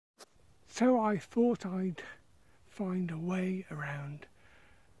So I thought I'd find a way around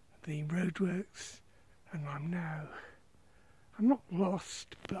the roadworks, and I'm not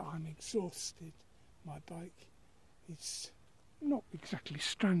lost, but I'm exhausted. My bike is not exactly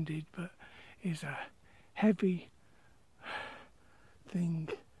stranded, but is a heavy thing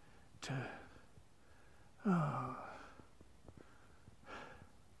to...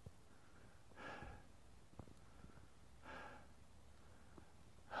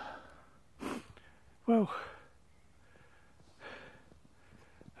 Well,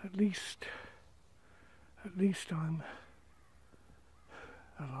 at least I'm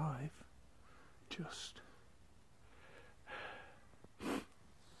alive. Just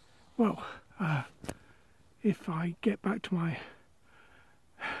well, if I get back to my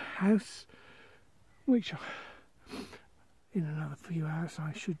house, which in another few hours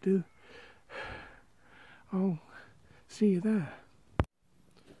I should do, I'll see you there.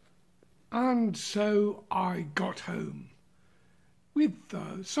 And so I got home with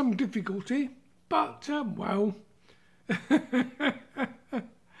some difficulty, but well,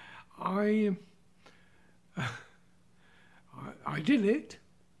 I did it,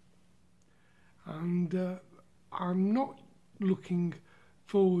 and I'm not looking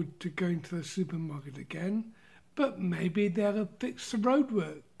forward to going to the supermarket again, but maybe they'll have fixed the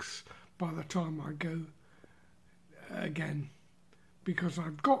roadworks by the time I go again, because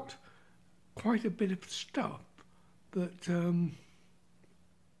I've got quite a bit of stuff that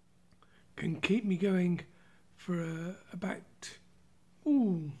can keep me going for about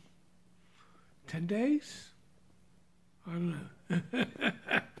 10 days. I don't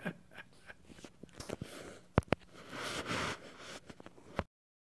know.